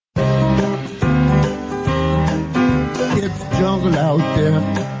jungle out there.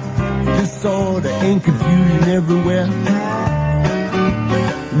 Disorder and confusion everywhere.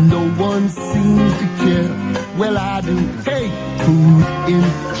 No one seems to care. Well, I do. Hey, who's in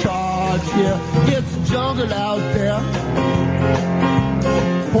charge here? It's jungle out there.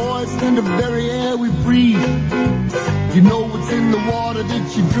 Poison the very air we breathe. You know what's in the water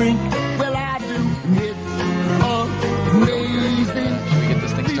that you drink? Well, I do. It's amazing. Should we get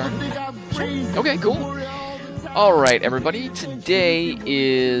this thing started? Sure. Okay, cool. All right, everybody. Today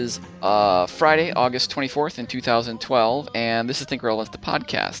is Friday, August 24th in 2012, and this is Think Relevance, the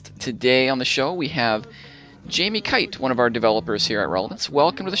podcast. Today on the show, we have Jamie Kite, one of our developers here at Relevance.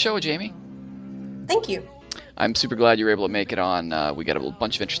 Welcome to the show, Jamie. Thank you. I'm super glad you were able to make it on. We got a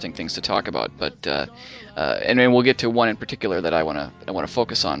bunch of interesting things to talk about, but and we'll get to one in particular that I want to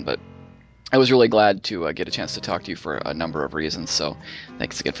focus on. But I was really glad to get a chance to talk to you for a number of reasons. So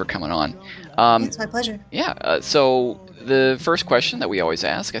thanks again for coming on. It's my pleasure. Yeah. So the first question that we always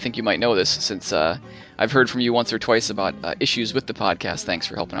ask, I think you might know this since I've heard from you once or twice about issues with the podcast. Thanks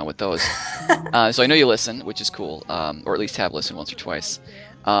for helping out with those. So I know you listen, which is cool, or at least have listened once or twice.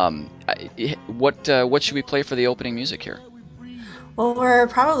 What should we play for the opening music here? Well, we're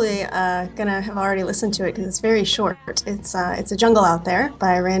probably gonna have already listened to it because it's very short. It's a Jungle Out There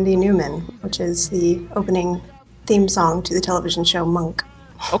by Randy Newman, which is the opening theme song to the television show Monk.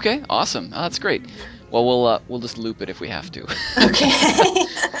 Okay, awesome. Oh, that's great. Well, we'll just loop it if we have to. Okay.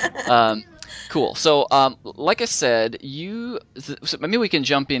 Cool. So, like I said, so maybe we can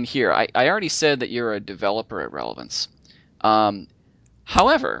jump in here. I already said that you're a developer at Relevance.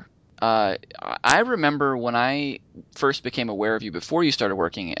 However, I remember when I first became aware of you before you started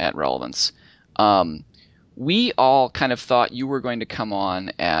working at Relevance, we all kind of thought you were going to come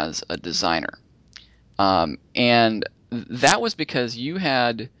on as a designer. And that was because you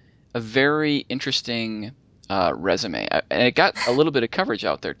had a very interesting resume, and it got a little bit of coverage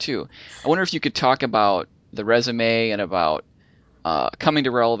out there too. I wonder if you could talk about the resume and about coming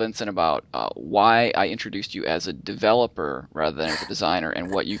to Relevance and about why I introduced you as a developer rather than as a designer,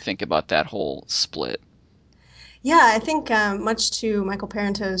 and what you think about that whole split. Yeah, I think much to Michael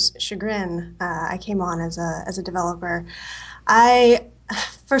Parenteau's chagrin, I came on as a developer. I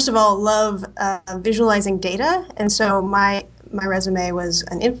first of all love visualizing data, and so my resume was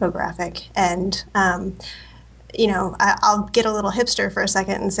an infographic. And I'll get a little hipster for a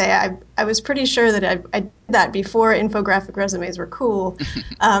second and say I was pretty sure that I did that before infographic resumes were cool.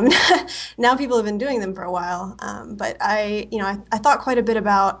 Now people have been doing them for a while, but I thought quite a bit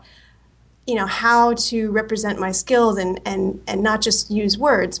about how to represent my skills and not just use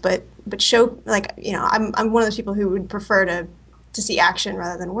words, but show, like, I'm one of those people who would prefer to see action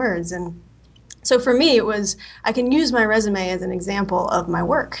rather than words. And so for me, it was, I can use my resume as an example of my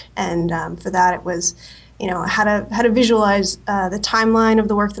work. And for that, it was, how to visualize the timeline of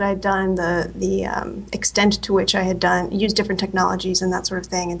the work that I had done, the extent to which I had used different technologies and that sort of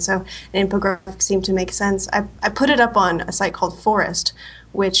thing. And so an infographic seemed to make sense. I put it up on a site called Forest,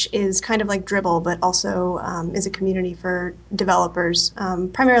 which is kind of like Dribbble, but also is a community for developers,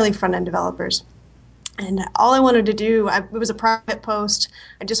 primarily front-end developers. And all I wanted to do, it was a private post.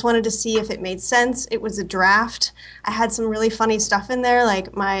 I just wanted to see if it made sense. It was a draft. I had some really funny stuff in there,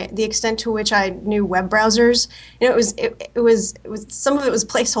 like the extent to which I knew web browsers. It was some of it was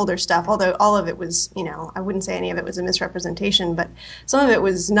placeholder stuff, although all of it was, I wouldn't say any of it was a misrepresentation, but some of it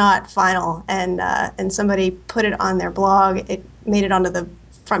was not final. And somebody put it on their blog. It made it onto the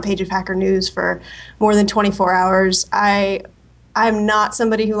front page of Hacker News for more than 24 hours. I'm not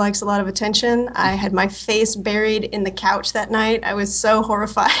somebody who likes a lot of attention. I had my face buried in the couch that night. I was so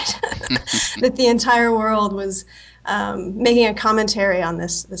horrified that the entire world was making a commentary on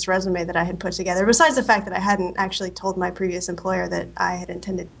this resume that I had put together, besides the fact that I hadn't actually told my previous employer that I had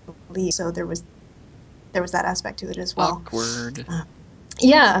intended to leave. So there was that aspect to it as well. Awkward.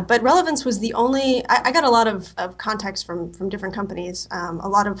 Yeah, but Relevance was the only. I got a lot of contacts from different companies, a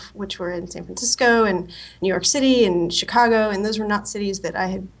lot of which were in San Francisco and New York City and Chicago, and those were not cities that I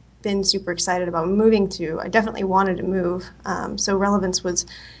had been super excited about moving to. I definitely wanted to move, so Relevance was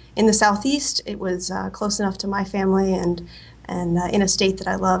in the Southeast. It was close enough to my family and in a state that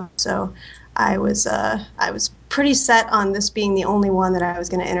I love. So I was pretty set on this being the only one that I was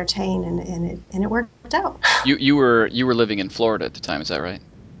going to entertain, and it worked out. You were living in Florida at the time, is that right?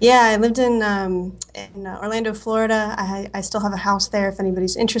 Yeah, I lived in Orlando, Florida. I still have a house there if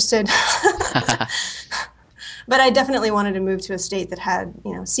anybody's interested. But I definitely wanted to move to a state that had,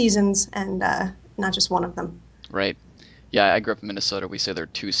 seasons and not just one of them. Right. Yeah, I grew up in Minnesota. We say there are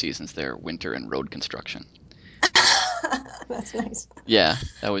two seasons there: winter and road construction. That's nice. Yeah,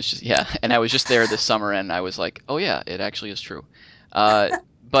 that was just yeah, and I was just there this summer, and I was like, oh yeah, it actually is true. Uh,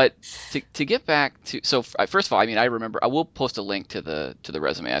 but to get back to first of all, I mean, I remember I will post a link to the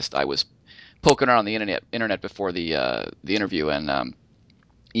resume. I was poking around on the internet before the interview, and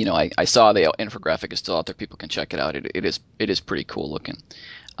I saw the infographic is still out there. People can check it out. It is pretty cool looking.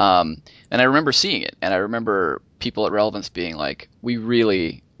 And I remember seeing it, and I remember people at Relevance being like, "We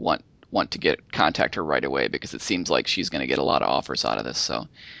really want to contact her right away because it seems like she's going to get a lot of offers out of this." So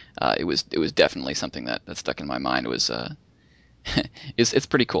it was definitely something that stuck in my mind. It was it's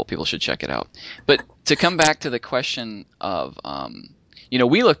pretty cool. People should check it out. But to come back to the question of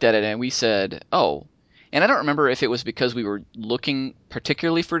we looked at it and we said, oh. And I don't remember if it was because we were looking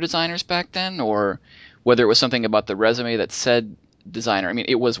particularly for designers back then, or whether it was something about the resume that said designer. I mean,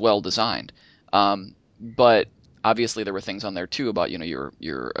 it was well designed, but obviously there were things on there too about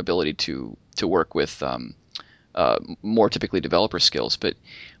your ability to work with more typically developer skills. But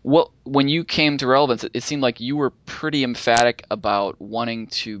when you came to Relevance, it seemed like you were pretty emphatic about wanting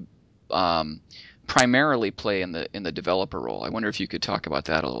to primarily play in the developer role. I wonder if you could talk about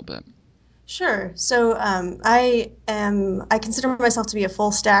that a little bit. Sure. So I consider myself to be a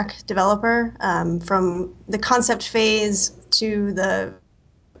full stack developer, from the concept phase to the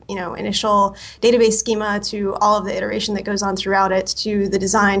initial database schema to all of the iteration that goes on throughout it to the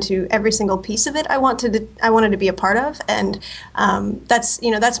design to every single piece of it I wanted to be a part of. And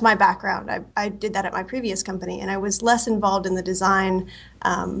that's my background. I did that at my previous company, and I was less involved in the design,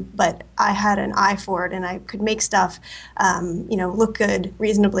 but I had an eye for it, and I could make stuff look good,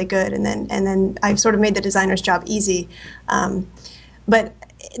 reasonably good, and then I sort of made the designer's job easy. But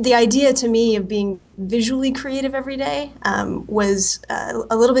the idea to me of being visually creative every day was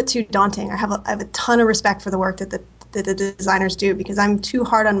a little bit too daunting. I have a ton of respect for the work that the designers do, because I'm too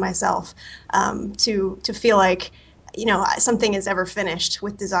hard on myself to feel like something is ever finished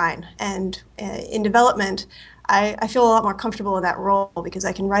with design. And in development, I feel a lot more comfortable in that role because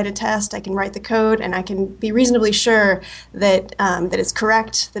I can write a test, I can write the code, and I can be reasonably sure that it's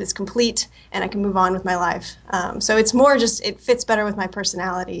correct, that it's complete, and I can move on with my life. So it's more just it fits better with my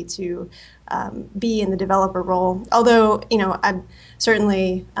personality to be in the developer role. Although I'm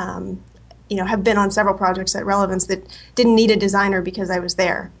certainly have been on several projects at Relevance that didn't need a designer because I was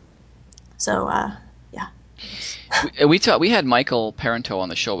there. So yeah. We had Michael Parento on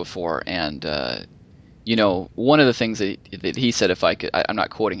the show before, and one of the things that he said, if I could, I'm not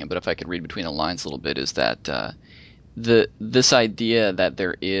quoting him, but if I could read between the lines a little bit, is that this idea that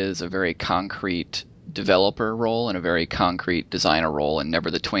there is a very concrete developer role and a very concrete designer role, and never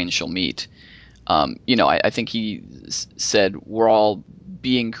the twain shall meet. I think he said we're all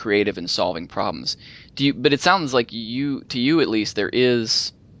being creative and solving problems. But it sounds like to you at least,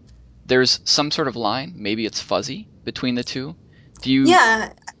 there's some sort of line. Maybe it's fuzzy between the two. Do you?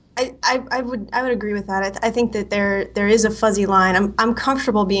 Yeah, I would agree with that. I think that there is a fuzzy line. I'm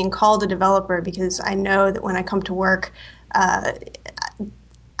comfortable being called a developer because I know that when I come to work, uh,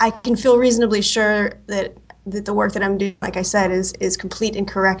 I can feel reasonably sure that the work that I'm doing, like I said, is complete and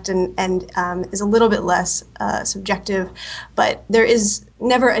correct, and is a little bit less subjective. But there is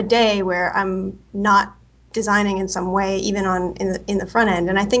never a day where I'm not designing in some way, even in the front end.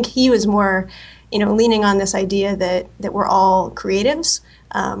 And I think he was more, leaning on this idea that we're all creatives,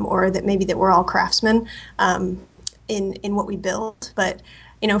 or that maybe that we're all craftsmen in what we build. But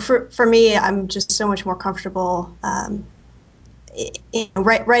for me, I'm just so much more comfortable.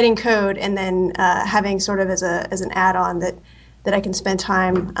 Writing code and then having sort of as an add-on that I can spend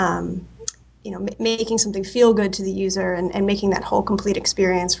time making something feel good to the user, and making that whole complete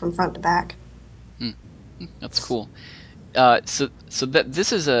experience from front to back. Hmm, that's cool. So that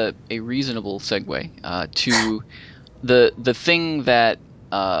this is a reasonable segue to the thing that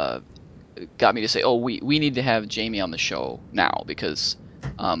got me to say, oh, we need to have Jamie on the show now, because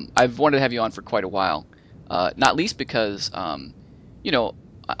I've wanted to have you on for quite a while. Not least because you know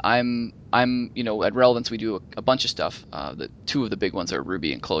I'm at Relevance we do a bunch of stuff. The two of the big ones are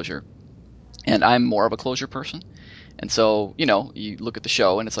Ruby and Clojure, and I'm more of a Clojure person. And so you look at the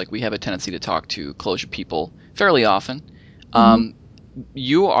show and it's like we have a tendency to talk to Clojure people fairly often. Mm-hmm. Um,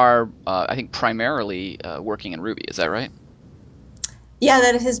 you are, I think, primarily working in Ruby. Is that right? Yeah,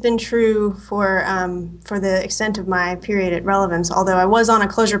 that has been true for the extent of my period at Relevance. Although I was on a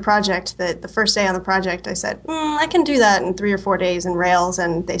Clojure project that the first day on the project I said, I can do that in 3 or 4 days in Rails,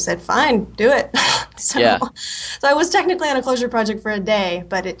 and they said, fine, do it. so, Yeah. so I was technically on a Clojure project for a day,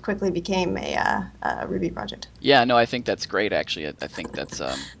 but it quickly became a Ruby project. Yeah. No, I think that's great. Actually, I think that's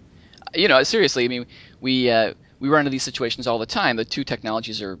seriously. I mean, we run into these situations all the time. The two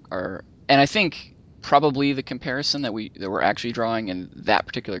technologies are, and I think probably the comparison that we're actually drawing in that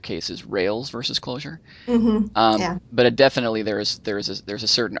particular case is Rails versus Clojure. Yeah. But definitely there's a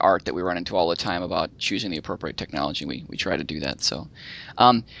certain art that we run into all the time about choosing the appropriate technology. We try to do that. So,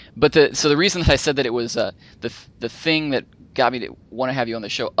 but the reason that I said that it was the thing that got me to want to have you on the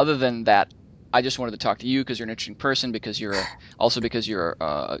show, other than that, I just wanted to talk to you because you're an interesting person, because you're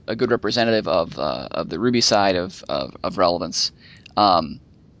a good representative of the Ruby side of relevance. Um,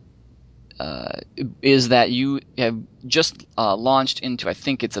 is that you have just launched into, I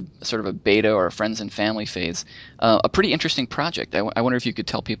think it's a sort of a beta or a friends and family phase, a pretty interesting project. I wonder if you could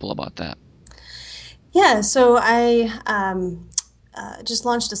tell people about that. Yeah, so I just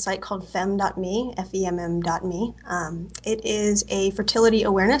launched a site called femme.me, FEMM.me. It is a fertility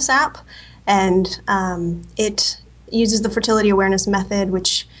awareness app, and it uses the fertility awareness method,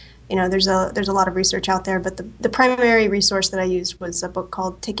 which, there's a lot of research out there, but the primary resource that I used was a book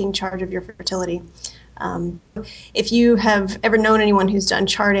called Taking Charge of Your Fertility. If you have ever known anyone who's done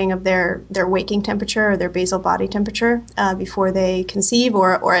charting of their waking temperature or their basal body temperature before they conceive,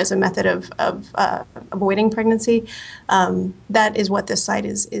 or as a method of avoiding pregnancy, that is what this site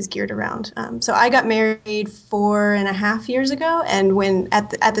is geared around. So I got married 4.5 years ago, and when at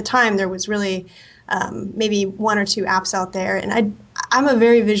the time there was really maybe one or two apps out there, and I'm a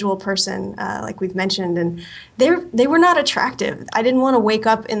very visual person, like we've mentioned, and they were not attractive. I didn't want to wake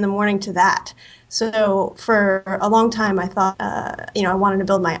up in the morning to that. So for a long time, I thought, I wanted to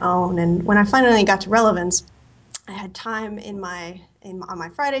build my own. And when I finally got to Relevance, I had time on my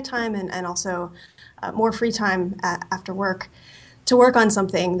Friday time, and also more free time after work to work on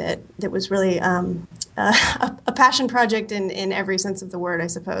something that was really a passion project in every sense of the word, I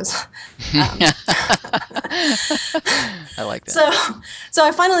suppose. I like that. So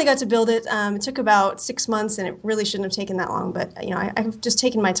I finally got to build it. It took about 6 months, and it really shouldn't have taken that long. But I've just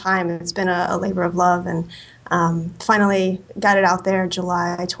taken my time. It's been a labor of love, and finally got it out there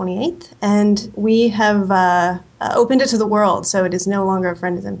July 28th, and we have opened it to the world. So it is no longer a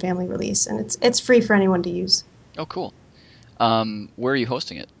friends and family release, and it's free for anyone to use. Oh, cool. Where are you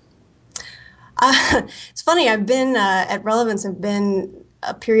hosting it? It's funny. I've been at Relevance. I've been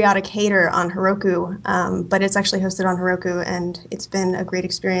a periodic hater on Heroku, but it's actually hosted on Heroku, and it's been a great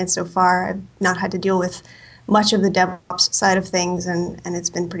experience so far. I've not had to deal with much of the DevOps side of things, and it's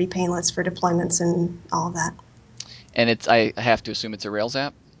been pretty painless for deployments and all of that. And I have to assume it's a Rails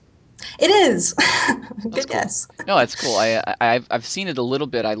app. It is. That's Good cool. guess. No, that's cool. I've seen it a little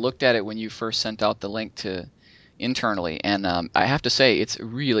bit. I looked at it when you first sent out the link to internally, and I have to say it's a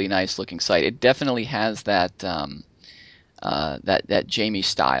really nice looking site. It definitely has that Jamie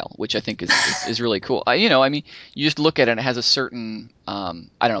style, which I think is really cool. I mean, you just look at it and it has a certain I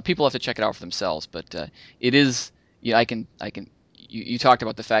don't know. People have to check it out for themselves, but it is. You talked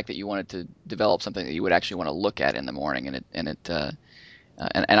about the fact that you wanted to develop something that you would actually want to look at in the morning, and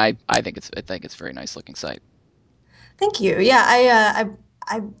I think it's a very nice looking site. Thank you. Yeah,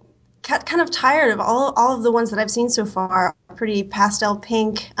 I got kind of tired of all of the ones that I've seen so far. Pretty pastel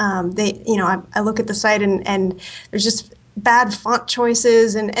pink. I look at the site, and there's just bad font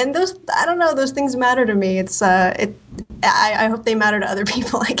choices, and those, I don't know, those things matter to me. I hope they matter to other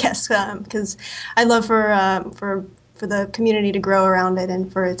people, I guess, because I'd love for the community to grow around it,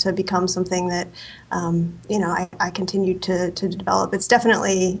 and for it to become something that I continue to develop. It's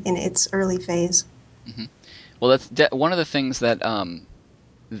definitely in its early phase. Hmm. Well, one of the things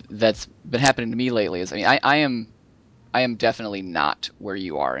that's been happening to me lately is, I mean, I am definitely not where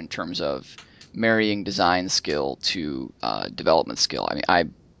you are in terms of marrying design skill to development skill. I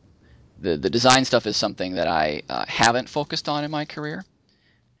mean, the design stuff is something that I haven't focused on in my career.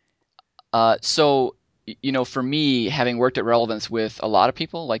 So, for me, having worked at Relevance with a lot of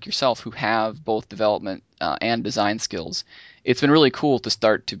people like yourself who have both development and design skills, it's been really cool to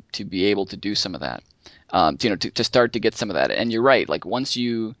start to be able to do some of that. To start to get some of that. And you're right. Like once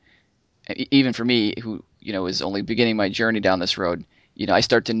even for me, who is only beginning my journey down this road, I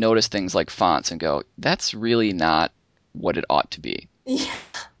start to notice things like fonts and go, that's really not what it ought to be. Yeah.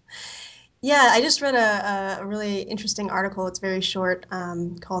 Yeah, I just read a really interesting article. It's very short,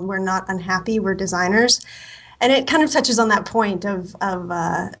 called "We're Not Unhappy, We're Designers." And it kind of touches on that point of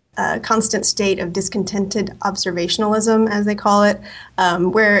a constant state of discontented observationalism, as they call it,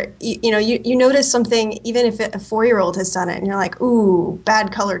 where you notice something, even if a 4-year-old has done it, and you're like, "Ooh,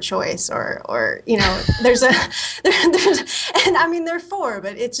 bad color choice," or there's and I mean they're 4,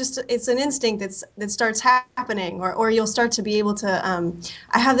 but it's an instinct that starts happening, or you'll start to be able to.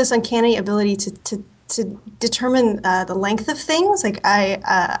 I have this uncanny ability to determine the length of things. Like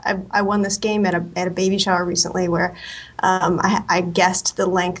I won this game at a baby shower recently where I guessed the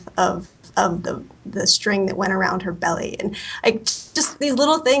length of of the string that went around her belly, and just these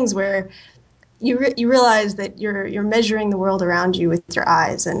little things where you realize that you're measuring the world around you with your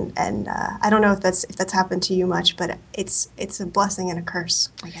eyes, and I don't know if that's happened to you much, but it's a blessing and a curse,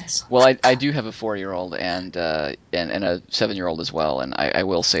 I guess. Well, I do have a 4-year-old and a 7-year-old as well, and I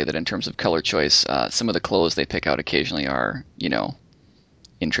will say that in terms of color choice, some of the clothes they pick out occasionally are,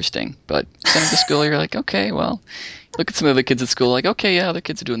 interesting. But send them to school, you're like, okay, well, look at some of the kids at school, like, okay, yeah, other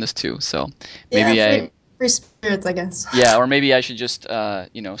kids are doing this too. So maybe Yeah, free spirits, I guess. yeah, or maybe I should just,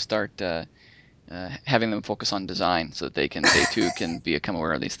 start having them focus on design so that they too can become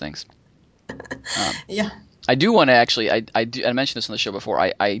aware of these things. Um, Yeah. I do want to actually, I mentioned this on the show before.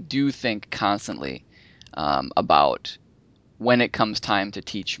 I do think constantly about when it comes time to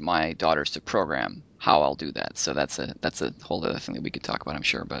teach my daughters to program, how I'll do that. So that's a whole other thing that we could talk about, I'm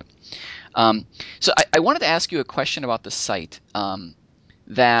sure. But so I wanted to ask you a question about the site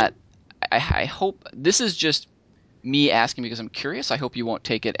that I hope this is just me asking because I'm curious. I hope you won't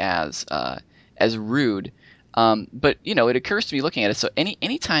take it as rude. But it occurs to me looking at it. So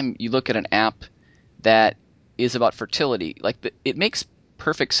anytime you look at an app that is about fertility, like it makes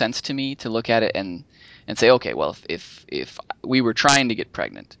perfect sense to me to look at it and say, okay, well, if we were trying to get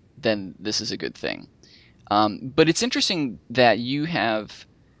pregnant, then this is a good thing. But it's interesting that you have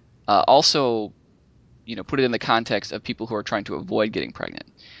also put it in the context of people who are trying to avoid getting pregnant,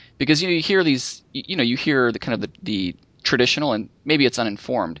 because you hear these, you hear the kind of the traditional, and maybe it's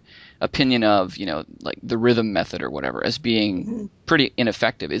uninformed opinion of like the rhythm method or whatever as being pretty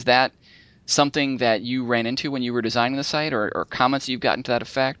ineffective. Is that something that you ran into when you were designing the site, or comments you've gotten to that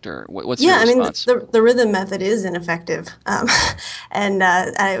effect, or what's your response? I mean, the rhythm method is ineffective, and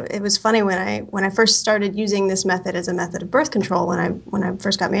it was funny when I first started using this method as a method of birth control when I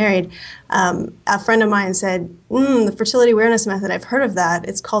first got married. A friend of mine said, "The fertility awareness method, I've heard of that.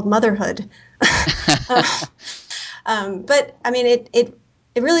 It's called motherhood." But I mean, it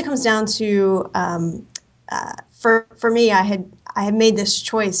really comes down to for me, I had made this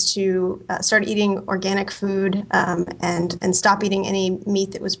choice to start eating organic food and stop eating any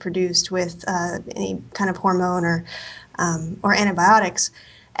meat that was produced with any kind of hormone or antibiotics,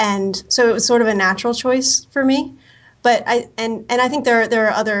 and so it was sort of a natural choice for me. But I think there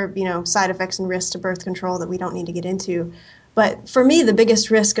are other side effects and risks to birth control that we don't need to get into. But for me, the biggest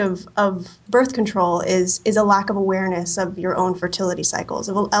risk of birth control is a lack of awareness of your own fertility cycles,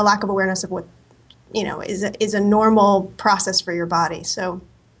 a lack of awareness of what is a normal process for your body. So,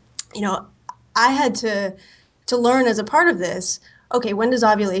 I had to learn as a part of this. Okay, when does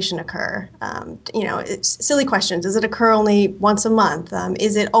ovulation occur? It's silly questions. Does it occur only once a month?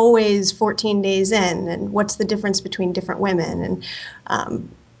 Is it always 14 days in? And what's the difference between different women? And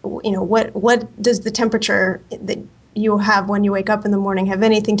what does the temperature that you have when you wake up in the morning have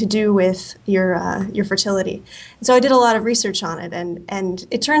anything to do with your fertility? And so I did a lot of research on it, and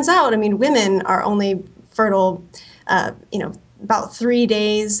it turns out, I mean, women are only fertile, about 3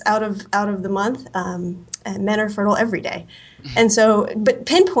 days out of the month, and men are fertile every day. And so, but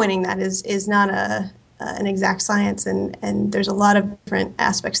pinpointing that is not an exact science, and there's a lot of different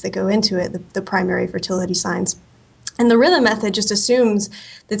aspects that go into it, the primary fertility signs. And the rhythm method just assumes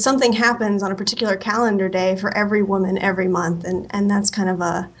that something happens on a particular calendar day for every woman every month, and that's kind of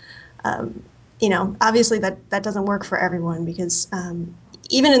obviously that doesn't work for everyone, because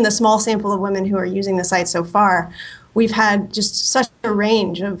even in the small sample of women who are using the site so far, we've had just such a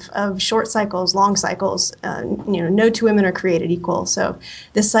range of short cycles, long cycles. No two women are created equal. So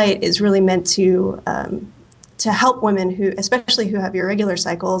this site is really meant to help women especially who have irregular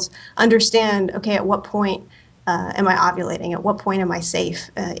cycles, understand, okay, at what point am I ovulating? At what point am I safe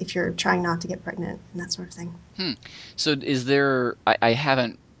if you're trying not to get pregnant, and that sort of thing. So is there? I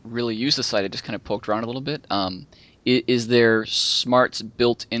haven't really used the site. I just kind of poked around a little bit. Is there smarts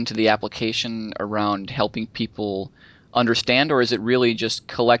built into the application around helping people understand, or is it really just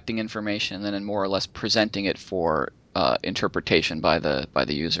collecting information and then more or less presenting it for interpretation by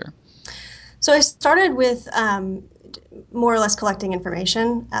the user? So I started with more or less collecting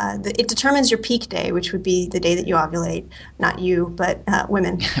information. It determines your peak day, which would be the day that you ovulate, not you, but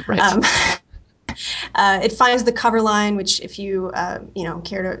women. Right. It finds the cover line, which, if you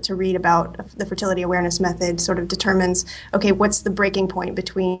care to read about the fertility awareness method, sort of determines, okay, what's the breaking point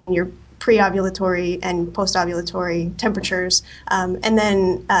between your pre-ovulatory and post-ovulatory temperatures, and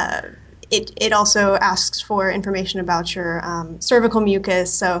then it also asks for information about your cervical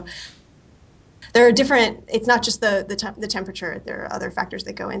mucus. So there are different, it's not just the temperature, there are other factors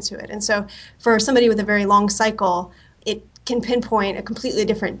that go into it. And so for somebody with a very long cycle, it can pinpoint a completely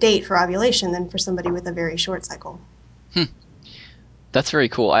different date for ovulation than for somebody with a very short cycle. That's very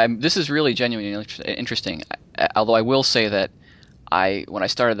cool. This is really genuinely interesting. Although I will say that when I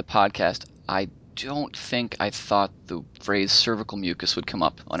started the podcast, I don't think I thought the phrase cervical mucus would come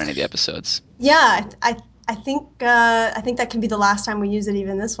up on any of the episodes. Yeah, I think that can be the last time we use it,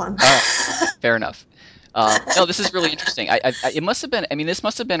 even this one. All right, fair enough. No, this is really interesting. It must have been. I mean, this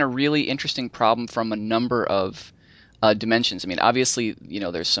must have been a really interesting problem from a number of dimensions. I mean, obviously,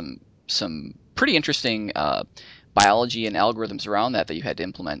 there's some pretty interesting biology and algorithms around that you had to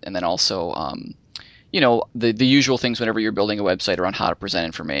implement, and then also, the usual things whenever you're building a website around how to present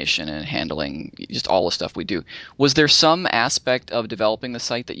information and handling just all the stuff we do. Was there some aspect of developing the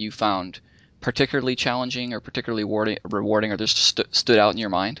site that you found particularly challenging or particularly rewarding, or just stood out in your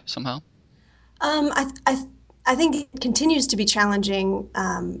mind somehow? Um, I, I, I think it continues to be challenging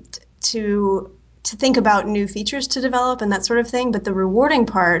to to think about new features to develop and that sort of thing. But the rewarding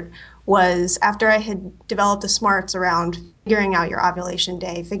part was after I had developed the smarts around figuring out your ovulation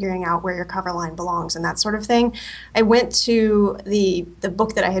day, figuring out where your cover line belongs, and that sort of thing. I went to the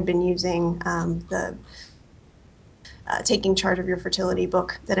book that I had been using, the Taking Charge of Your Fertility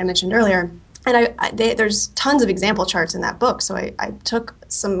book that I mentioned earlier. And there's tons of example charts in that book. So I took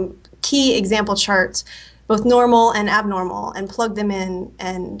some key example charts, both normal and abnormal, and plugged them in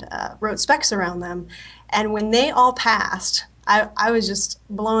and wrote specs around them. And when they all passed, I was just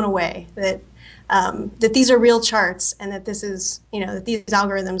blown away that these are real charts and that this is, that these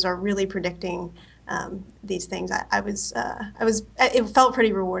algorithms are really predicting these things. It felt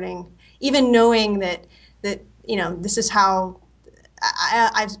pretty rewarding, even knowing that this is how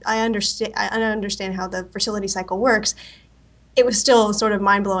I understand how the fertility cycle works. It was still sort of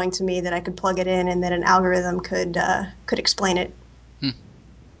mind blowing to me that I could plug it in and that an algorithm could explain it. Hmm,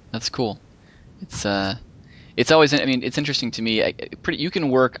 that's cool. It's it's always. I mean, it's interesting to me. You can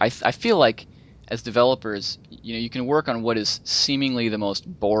work. I feel like as developers, you can work on what is seemingly the most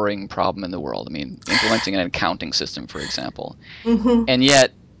boring problem in the world. I mean, implementing an accounting system, for example. Mm-hmm. And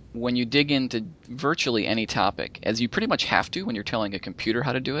yet, when you dig into virtually any topic, as you pretty much have to when you're telling a computer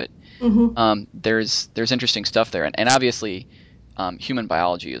how to do it, Mm-hmm. there's interesting stuff there. And obviously, human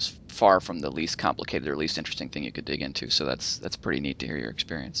biology is far from the least complicated or least interesting thing you could dig into. So that's pretty neat to hear your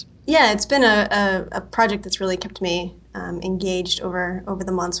experience. Yeah, it's been a project that's really kept me engaged over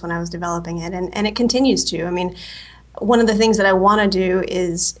the months when I was developing it, and it continues to. I mean, one of the things that I want to do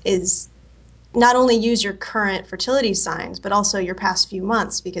is not only use your current fertility signs, but also your past few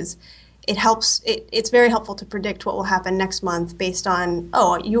months, because it's very helpful to predict what will happen next month based on,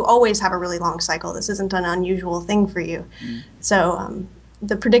 oh, you always have a really long cycle. This isn't an unusual thing for you. Mm. So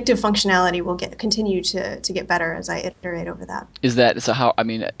the predictive functionality will continue to get better as I iterate over that. Is that so? How I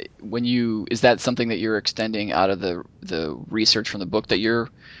mean, when you is that something that you're extending out of the research from the book that you're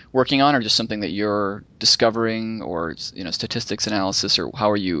working on, or just something that you're discovering, or statistics analysis, or how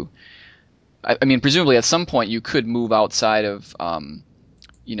are you? I mean, presumably at some point you could move outside of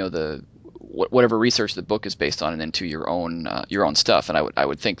the whatever research the book is based on and into your own stuff, and I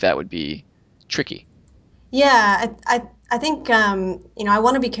would think that would be tricky. Yeah, I think I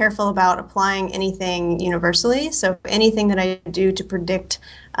want to be careful about applying anything universally. So anything that I do to predict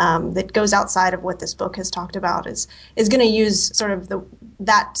that goes outside of what this book has talked about is going to use sort of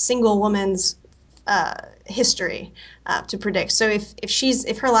that single woman's history to predict. So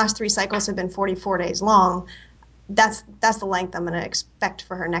if her last 3 cycles have been 44 days long, that's the length I'm going to expect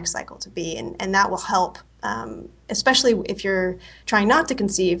for her next cycle to be, and that will help, especially if you're trying not to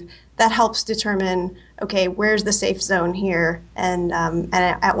conceive. That helps determine, okay, where's the safe zone here, and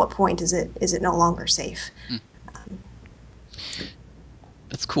at what point is it no longer safe. Hmm,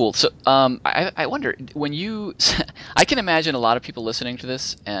 that's cool. So, I wonder when you, I can imagine a lot of people listening to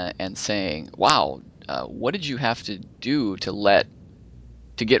this and saying, "Wow, what did you have to do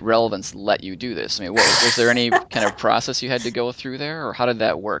to get Relevance let you do this?" I mean, was there any kind of process you had to go through there, or how did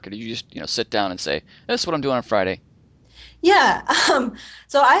that work? Or did you just sit down and say, "This is what I'm doing on Friday"? Yeah.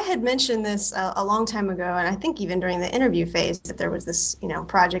 So I had mentioned this a long time ago, and I think even during the interview phase that there was this,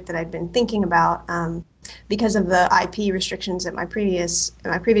 project that I'd been thinking about. Because of the IP restrictions at my previous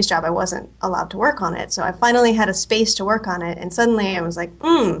job, I wasn't allowed to work on it. So I finally had a space to work on it, and suddenly I was like,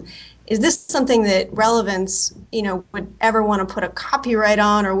 is this something that Relevance, would ever want to put a copyright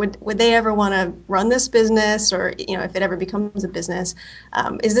on, or would they ever want to run this business, or if it ever becomes a business,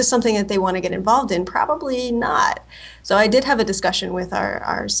 is this something that they want to get involved in? Probably not. So I did have a discussion with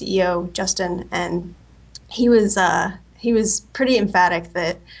our CEO Justin, and he was pretty emphatic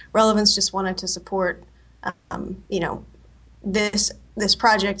that Relevance just wanted to support, um, you know, this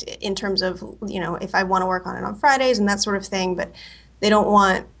project in terms of if I want to work on it on Fridays and that sort of thing, but they don't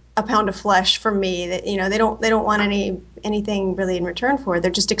want a pound of flesh from me. That they don't want anything really in return for it.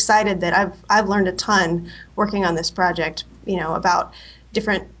 They're just excited that I've learned a ton working on this project. About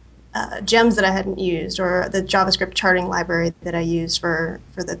different gems that I hadn't used, or the JavaScript charting library that I use for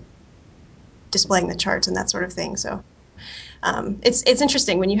the displaying the charts and that sort of thing. So it's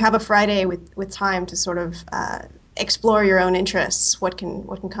interesting when you have a Friday with time to sort of explore your own interests. What can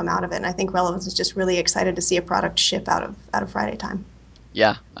come out of it? And I think Relevance is just really excited to see a product ship out of Friday time.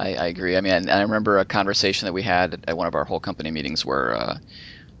 Yeah, I agree. I mean, I remember a conversation that we had at one of our whole company meetings where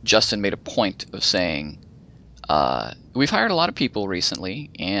Justin made a point of saying, we've hired a lot of people recently,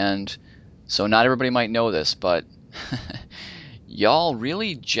 and so not everybody might know this, but y'all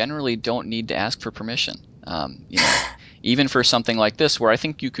really generally don't need to ask for permission. Even for something like this, where I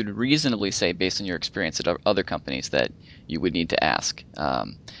think you could reasonably say, based on your experience at other companies, that you would need to ask. I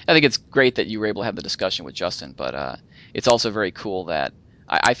think it's great that you were able to have the discussion with Justin, but it's also very cool that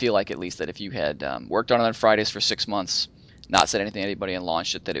I feel like, at least, that if you had worked on it on Fridays for 6 months, not said anything to anybody, and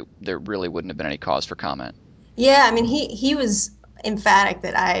launched it, that there really wouldn't have been any cause for comment. Yeah, I mean, he was emphatic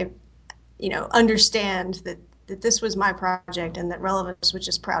that I understand that this was my project and that Relevance was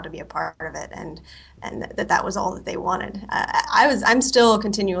just proud to be a part of it, and that was all that they wanted. I'm still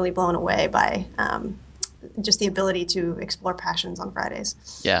continually blown away by just the ability to explore passions on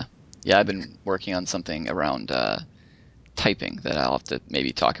Fridays. Yeah, I've been working on something around typing that I'll have to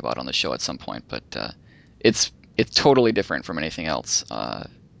maybe talk about on the show at some point, but it's totally different from anything else,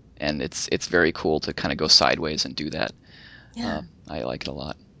 and it's very cool to kind of go sideways and do that. Yeah. I like it a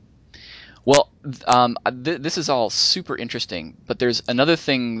lot. Well, this is all super interesting, but there's another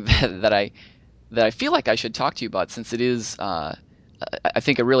thing that I feel like I should talk to you about, since it is, I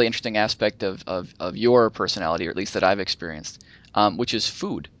think, a really interesting aspect of your personality, or at least that I've experienced, which is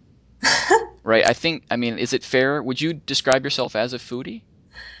food. Right? I mean, is it fair? Would you describe yourself as a foodie?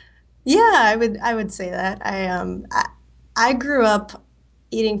 Yeah, I would say that. I grew up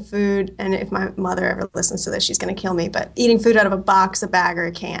eating food, and if my mother ever listens to this, she's going to kill me. But eating food out of a box, a bag, or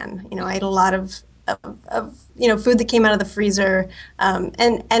a can. I ate a lot of food that came out of the freezer, and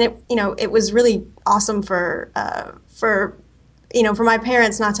it was really awesome for my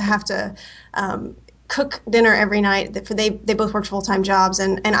parents not to have to. Cook dinner every night. They both worked full-time jobs,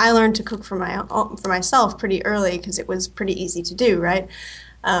 and I learned to cook for myself pretty early because it was pretty easy to do, right?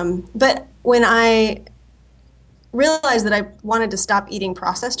 But when I realized that I wanted to stop eating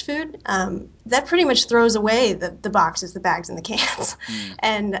processed food, that pretty much throws away the boxes, the bags, and the cans. Mm.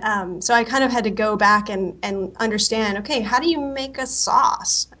 And so I kind of had to go back and understand, okay, how do you make a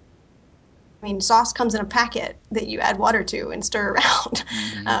sauce? I mean, sauce comes in a packet that you add water to and stir around.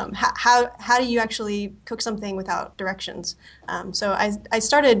 Hmm. How do you actually cook something without directions? So I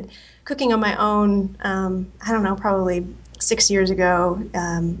started cooking on my own. I don't know, probably 6 years ago.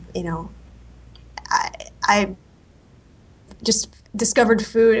 I just discovered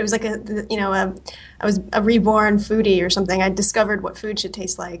food. It was like I was a reborn foodie or something. I discovered what food should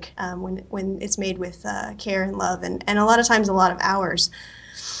taste like when it's made with care and love, and a lot of times a lot of hours.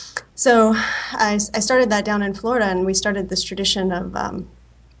 So I started that down in Florida, and we started this tradition of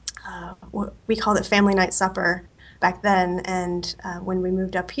what we called it family night supper back then. And when we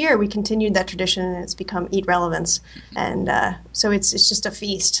moved up here, we continued that tradition, and it's become Eat Relevance. And so it's just a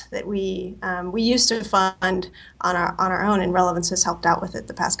feast that we used to fund on our own, and Relevance has helped out with it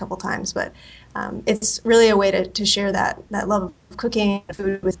the past couple times. But it's really a way to share that love of cooking and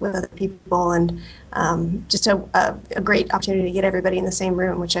food with other people, and just a great opportunity to get everybody in the same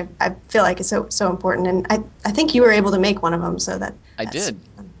room, which I feel like is so important. And I think you were able to make one of them, so I that's did.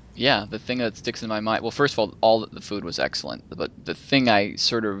 Yeah, the thing that sticks in my mind. Well, first of all the food was excellent, but the thing I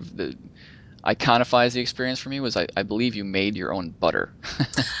sort of the iconifies the experience for me was I believe you made your own butter.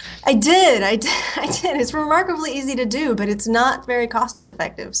 I did. I did. It's remarkably easy to do, but it's not very cost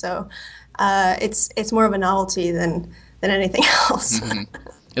effective. So it's more of a novelty than anything else. Hmm.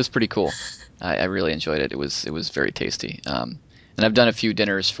 It was pretty cool. I really enjoyed it. It was very tasty. And I've done a few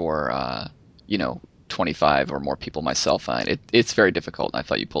dinners for 25 or more people myself. It's very difficult, and I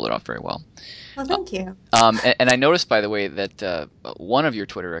thought you pulled it off very well. Well, thank you. And I noticed, by the way, that one of your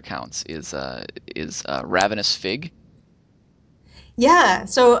Twitter accounts is Ravenous Fig. Yeah.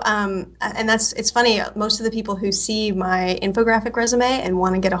 So, and it's funny. Most of the people who see my infographic resume and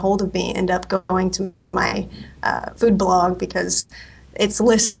want to get a hold of me end up going to my food blog because it's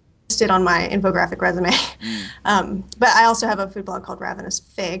listed on my infographic resume. Mm. But I also have a food blog called Ravenous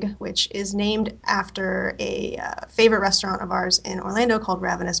Fig, which is named after a favorite restaurant of ours in Orlando called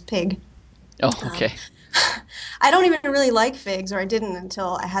Ravenous Pig. Oh, Um, okay. I don't even really like figs, or I didn't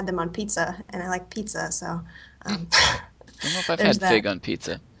until I had them on pizza, and I like pizza, so Hmm. um, Don't know if I've there's had that. fig on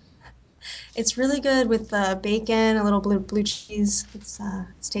pizza. It's really good with bacon, a little blue cheese.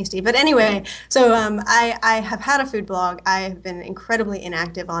 It's tasty. But anyway, so I have had a food blog. I have been incredibly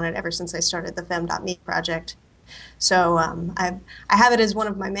inactive on it ever since I started the Fem.me project. So I have it as one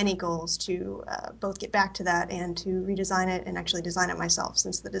of my many goals to both get back to that and to redesign it and actually design it myself,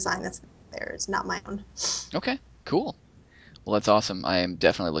 since the design that's there is not my own. Okay, cool. Well, that's awesome. I am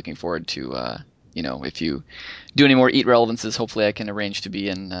definitely looking forward to, if you do any more Eat Relevances, hopefully I can arrange to be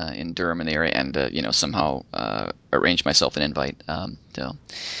in Durham in the area and, somehow arrange myself an invite. Oh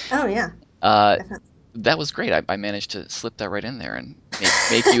yeah, Uh, definitely. that was great. I managed to slip that right in there and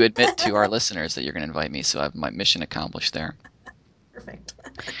make you admit to our listeners that you're going to invite me, so I have my mission accomplished there. Perfect.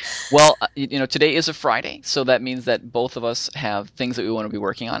 Well, today is a Friday, so that means that both of us have things that we want to be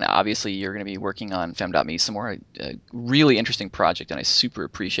working on. Obviously, you're going to be working on Fem.me some more, a really interesting project, and I super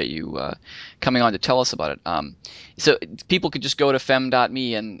appreciate you coming on to tell us about it. So people could just go to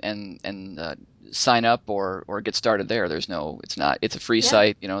Fem.me and sign up or get started there. It's a free Yeah.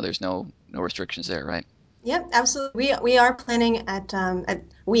 site. There's no restrictions there, right? Yep, absolutely. We are planning at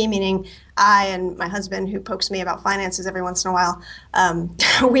we meaning I and my husband, who pokes me about finances every once in a while.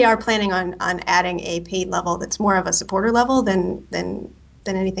 We are planning on adding a paid level that's more of a supporter level than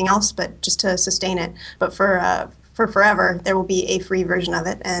anything else, but just to sustain it. But for forever, there will be a free version of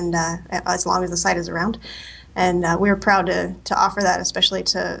it, and as long as the site is around. And we're proud to offer that, especially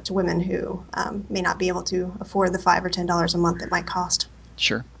to women who may not be able to afford the $5 or $10 a month it might cost.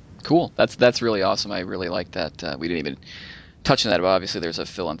 Sure. Cool. That's really awesome. I really like that. We didn't even touch on that, but obviously there's a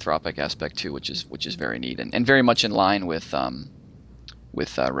philanthropic aspect too, which is very neat and very much in line with Friday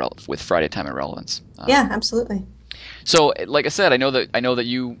Time and Relevance. Yeah, absolutely. So, like I said, I know that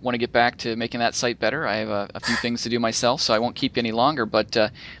you want to get back to making that site better. I have a few things to do myself, so I won't keep you any longer. But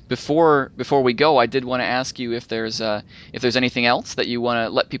before we go, I did want to ask you if there's anything else that you want to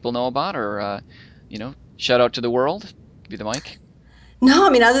let people know about, or shout out to the world. Give you the mic. No,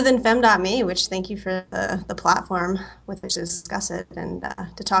 I mean, other than Fem.me, which thank you for the platform with which to discuss it and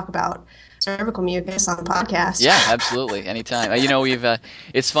to talk about cervical mucus on the podcast. Yeah, absolutely. Anytime. We've.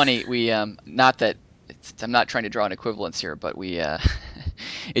 It's funny. We not that I'm not trying to draw an equivalence here, but we.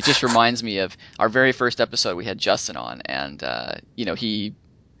 It just reminds me of our very first episode. We had Justin on, and he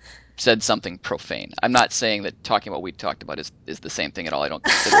said something profane. I'm not saying that talking about what we talked about is the same thing at all. I don't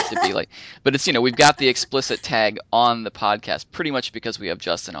consider it to be like, but it's we've got the explicit tag on the podcast pretty much because we have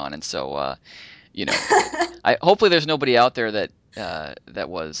Justin on, and so you know I hopefully there's nobody out there that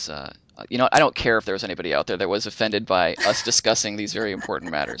was I don't care if there was anybody out there that was offended by us discussing these very important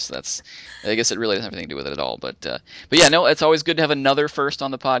matters. I guess it really doesn't have anything to do with it at all. But yeah, no, it's always good to have another first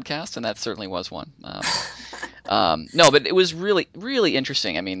on the podcast, and that certainly was one. No, but it was really really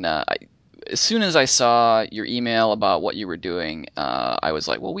interesting. I mean, as soon as I saw your email about what you were doing, I was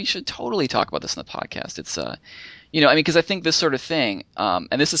like, well, we should totally talk about this in the podcast. It's I mean, because I think this sort of thing,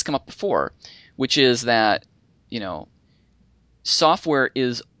 and this has come up before, which is that you know software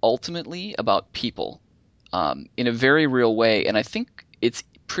is ultimately about people in a very real way, and I think it's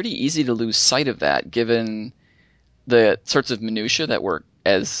pretty easy to lose sight of that given the sorts of minutia that we're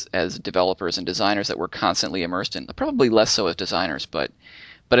as developers and designers that we're constantly immersed in. Probably less so as designers, but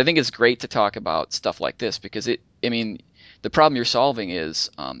I think it's great to talk about stuff like this because I mean, the problem you're solving is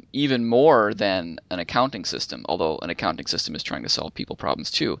even more than an accounting system, although an accounting system is trying to solve people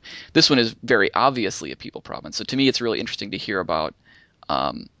problems too. This one is very obviously a people problem. So to me, it's really interesting to hear about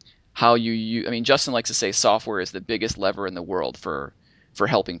how I mean, Justin likes to say software is the biggest lever in the world for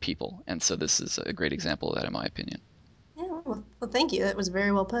helping people, and so this is a great example of that, in my opinion. Yeah, well, thank you. That was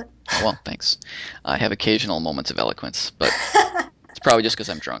very well put. Oh, well, thanks. I have occasional moments of eloquence, but it's probably just because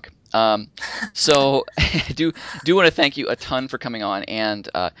I'm drunk. So do want to thank you a ton for coming on, and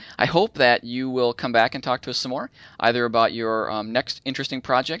I hope that you will come back and talk to us some more, either about your next interesting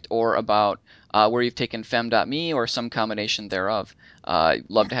project or about where you've taken Fem.me or some combination thereof.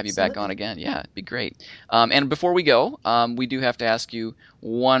 Love to have you back on Absolutely. again. Yeah, it'd be great. And before we go, we do have to ask you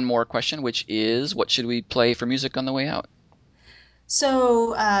one more question, which is, what should we play for music on the way out?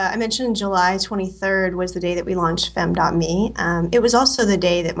 So I mentioned July 23rd was the day that we launched Fem.me. It was also the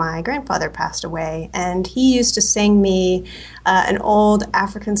day that my grandfather passed away, and he used to sing me an old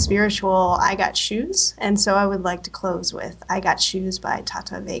African spiritual, I Got Shoes. And so I would like to close with I Got Shoes by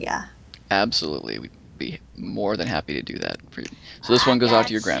Tata Vega. Absolutely. We'd be more than happy to do that. So this one goes out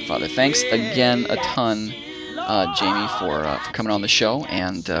to your grandfather. Thanks again a ton, Jamie, for coming on the show,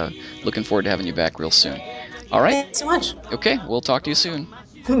 and looking forward to having you back real soon. All right. Thanks so much. Okay, we'll talk to you soon.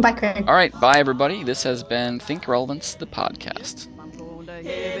 Bye, Craig. All right, bye everybody. This has been Think Relevance, the podcast.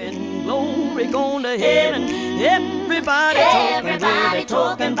 glory, going to heaven. Everybody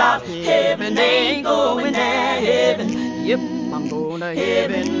talking about heaven. They ain't going to heaven. Yep, I'm going to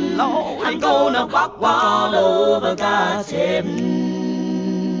heaven, Lord. I'm gonna walk all over God's heaven.